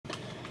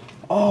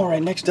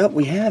Alright, next up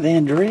we have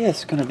Andrea.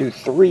 It's going to do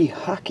 3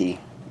 hockey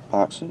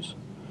boxes.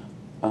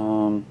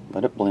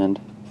 Let it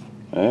blend.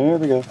 There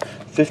we go.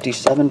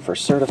 57 for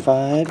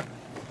certified.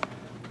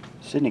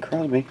 Sidney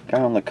Crosby,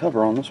 guy on the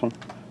cover on this one.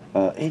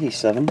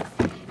 87.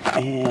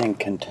 And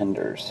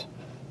Contenders,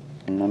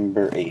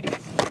 number 80. I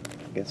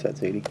guess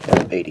that's 80.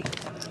 Yeah, 80.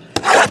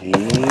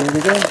 Here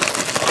we go.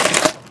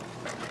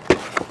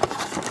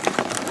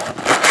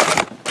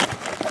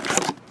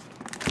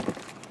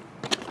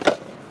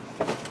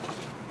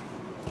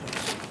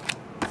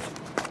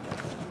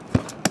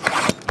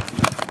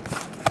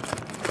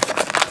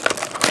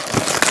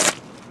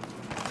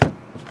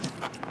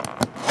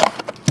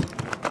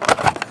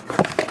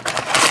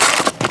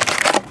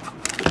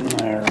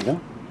 There we go.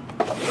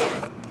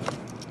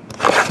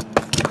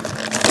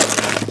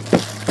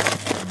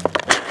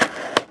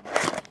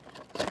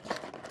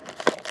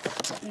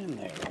 And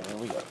there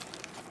we go.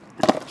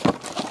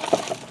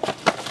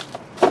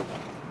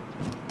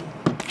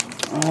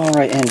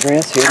 Alright,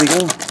 Andreas, here we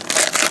go.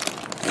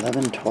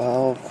 11,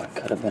 12. I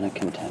could have been a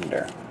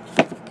contender.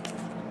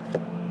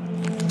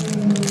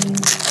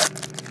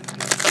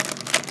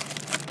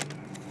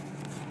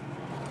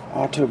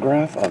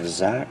 Autograph of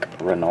Zach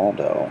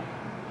Ronaldo.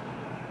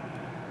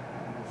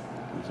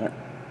 Is that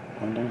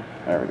blending?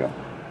 There we go.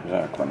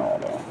 Zach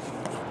Ronaldo.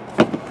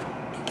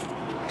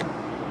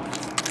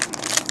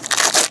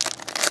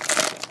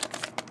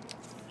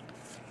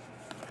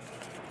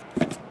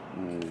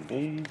 And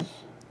these.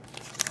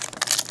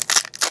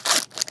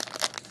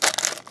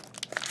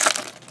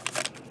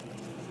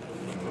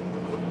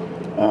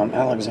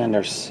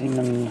 Alexander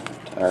Seaman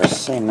to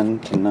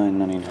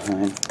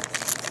 $9.99.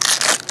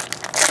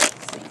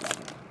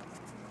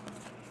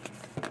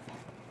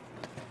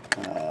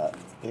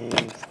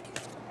 Base.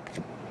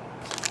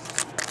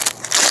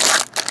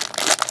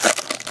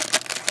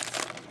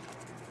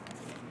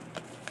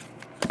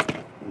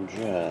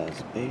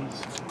 Jazz base.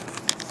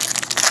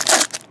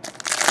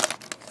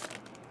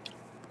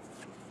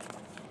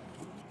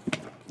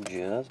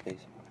 Jazz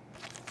base.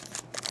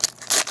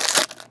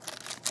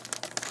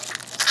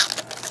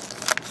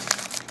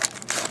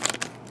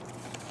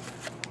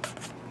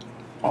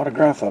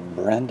 Autograph of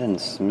Brandon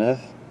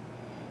Smith,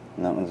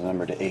 and that one's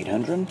numbered to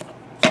 800.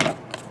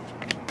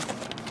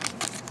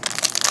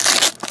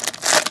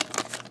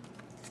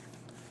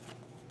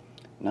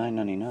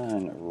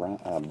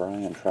 $9.99.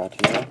 Brian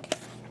Trottier.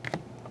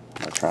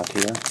 Or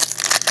Trottier.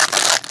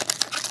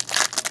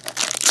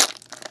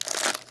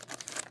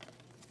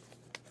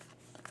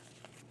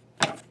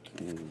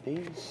 And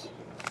these.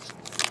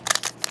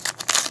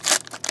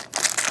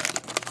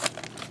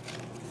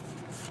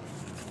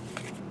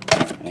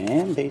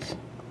 And these.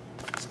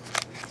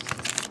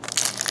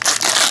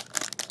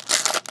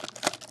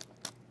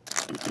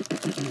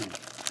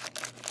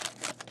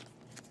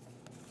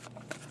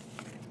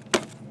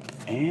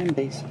 And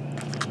base.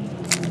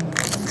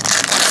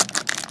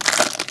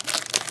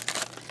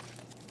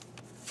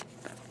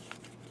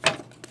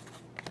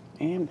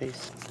 And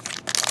base.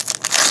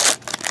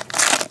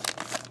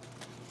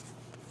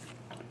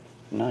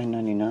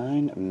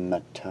 $9.99.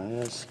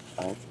 Matthias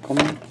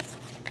Alcom.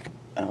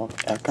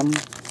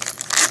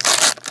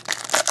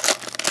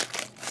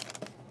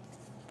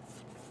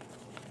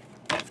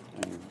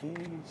 And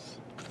these.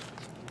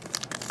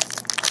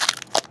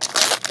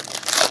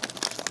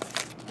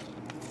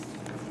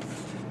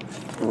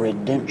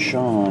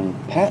 Redemption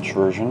patch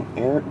version,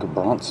 Eric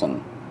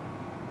Bronson.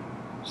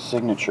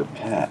 Signature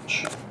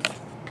patch.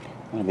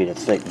 That'll be the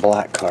thick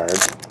black card.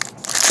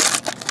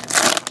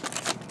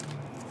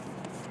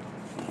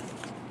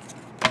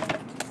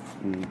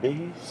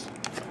 Base.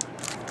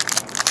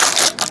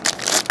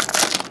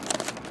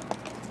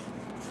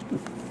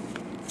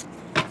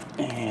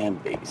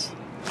 And base.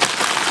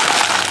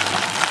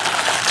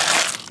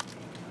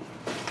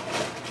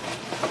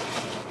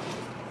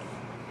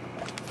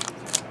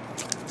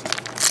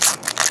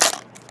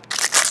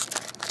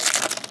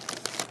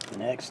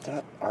 Next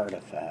up,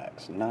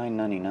 Artifacts.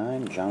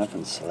 $9.99.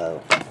 Jonathan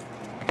Slow.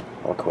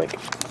 Or Quick.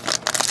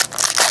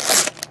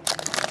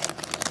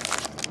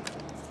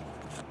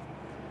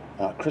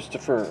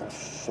 Christopher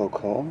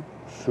Foucault.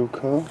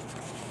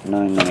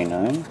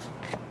 $9.99.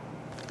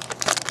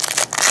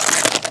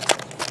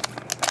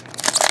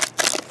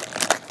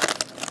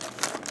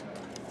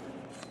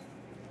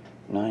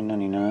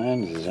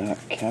 $9.99. Zach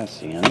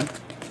Cassian.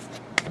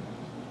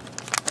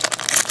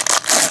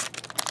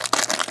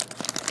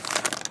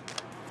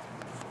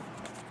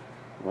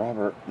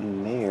 Robert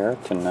Mayer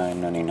to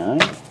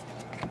 $9.99.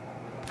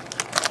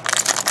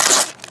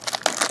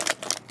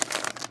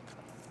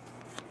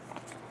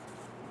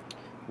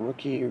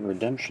 Rookie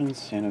Redemption,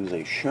 San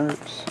Jose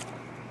Sharks.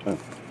 Oh,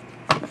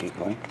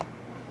 decoy.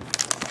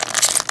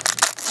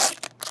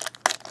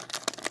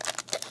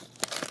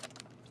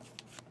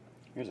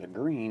 Here's a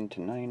green to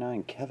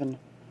 $99. Kevin.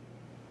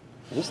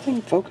 Is this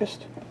thing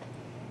focused?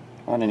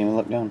 Oh, I didn't even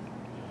look down.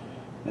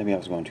 Maybe I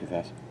was going too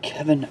fast.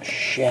 Kevin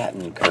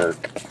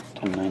Shattenkirk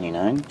to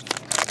 $99.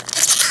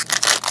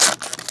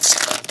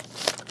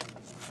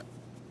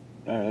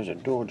 There's a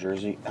dual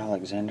jersey,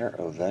 Alexander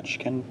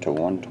Ovechkin to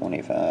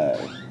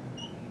 125.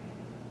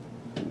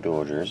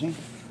 Dual jersey.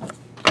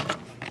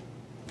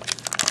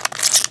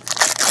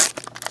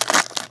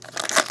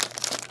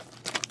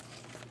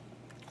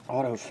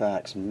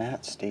 Autofax,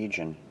 Matt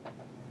Stajan.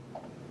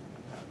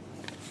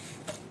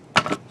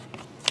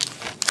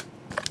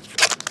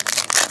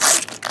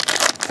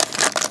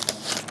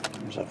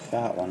 There's a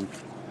fat one.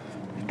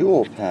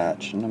 Dual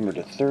patch, number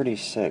to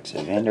 36,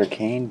 Evander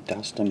Kane,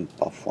 Dustin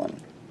Byfuglien.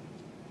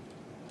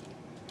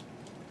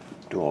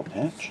 Dual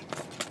patch.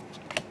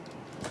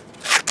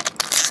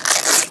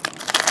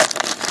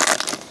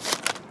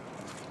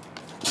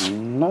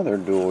 Another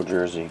dual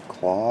jersey,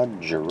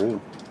 Claude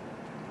Giroux.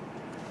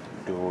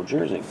 Dual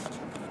jersey.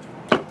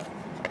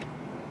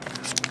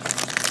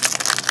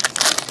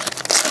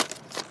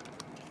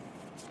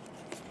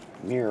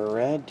 Mirror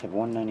red to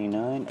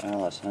 199,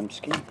 Alice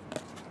Hemsky.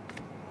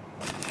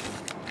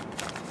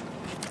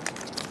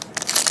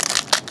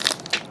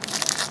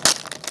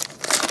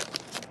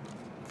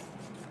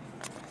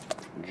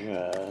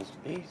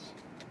 Just base.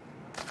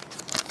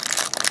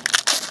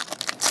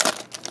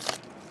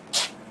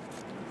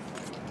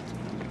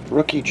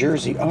 Rookie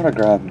jersey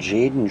autograph,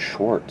 Jaden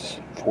Schwartz,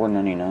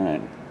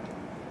 $4.99.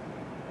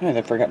 Yeah,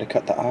 they forgot to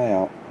cut the I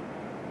out.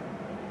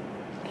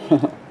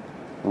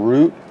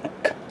 Root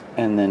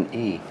and then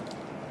E.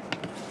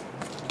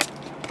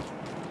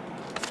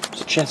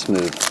 It's a chess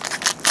move.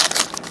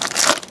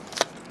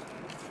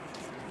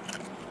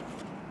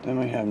 Then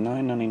we have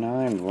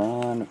 $9.99,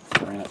 Ron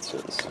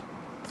Francis.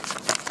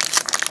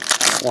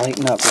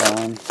 Lighten up,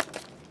 Ron.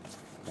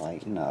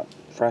 Lighten up.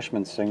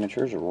 Freshman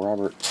signatures,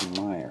 Robert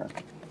Meyer.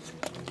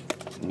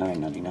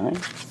 $9.99.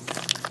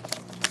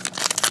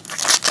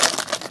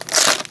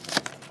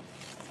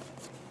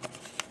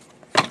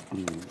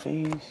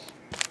 Base.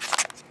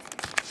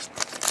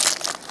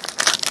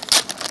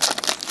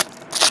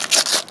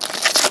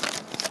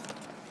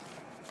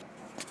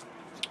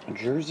 A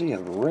jersey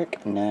of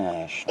Rick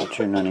Nash to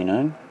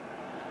 $2.99.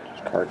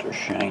 These cards are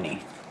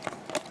shiny.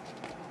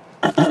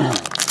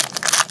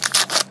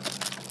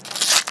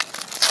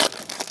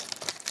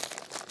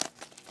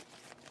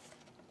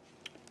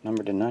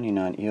 Number to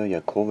 99,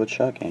 Ilya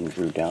Kovalchuk and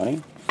Drew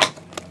Doughty.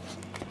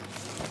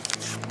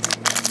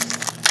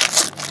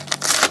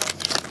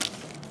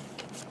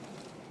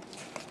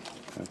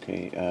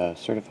 Okay,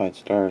 Certified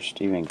Star,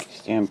 Steven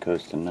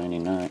Stamkos to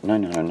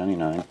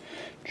 999.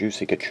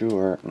 Juicy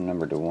Couture,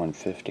 number to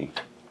 150.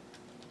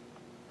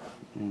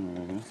 There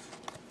we go.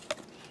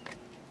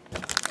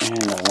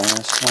 And the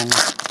last one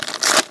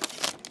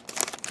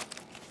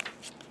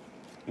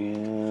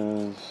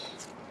is...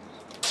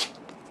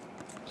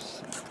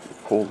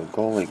 Pull the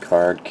goalie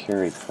card,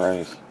 Carey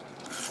Price.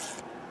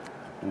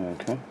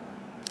 Okay.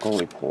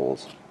 Goalie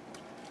pulls.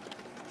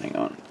 Hang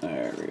on.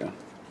 There we go.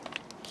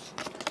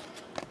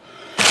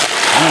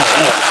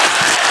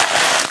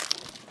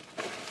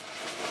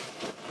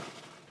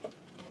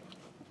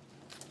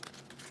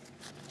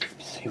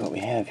 Let's see what we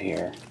have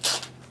here.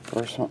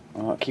 First one.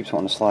 Oh, it keeps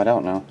wanting to slide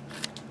out now.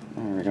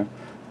 There we go.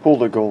 Pull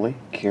the goalie,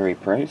 Carey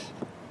Price.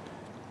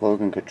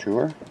 Logan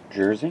Couture,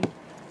 jersey.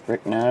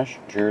 Rick Nash,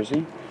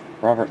 jersey.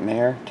 Robert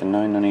Mayer to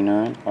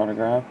 $9.99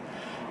 autograph.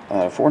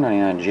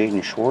 $4.99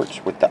 Jaden Schwartz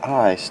with the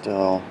eye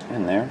still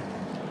in there.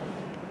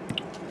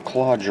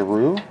 Claude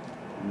Giroux,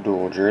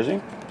 dual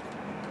jersey.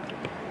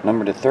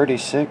 Number to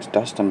 36,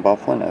 Dustin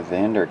Byfuglien,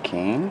 Evander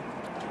Kane.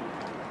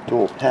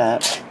 Dual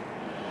patch.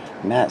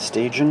 Matt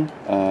Stajan,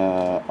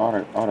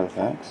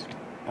 Autofax.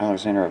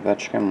 Alexander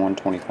Ovechkin,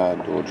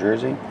 125 dual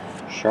jersey.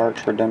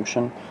 Sharks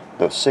redemption.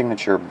 The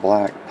signature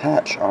black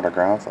patch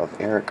autograph of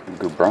Eric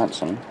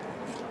Gudbranson.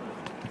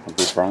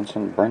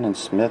 Brendan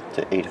Smith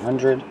to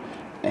 800,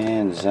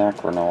 and Zach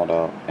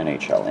Ronaldo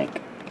NHL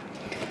Inc.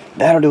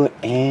 That'll do it,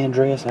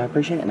 Andreas. I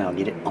appreciate it, and I'll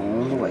get it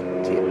on the way.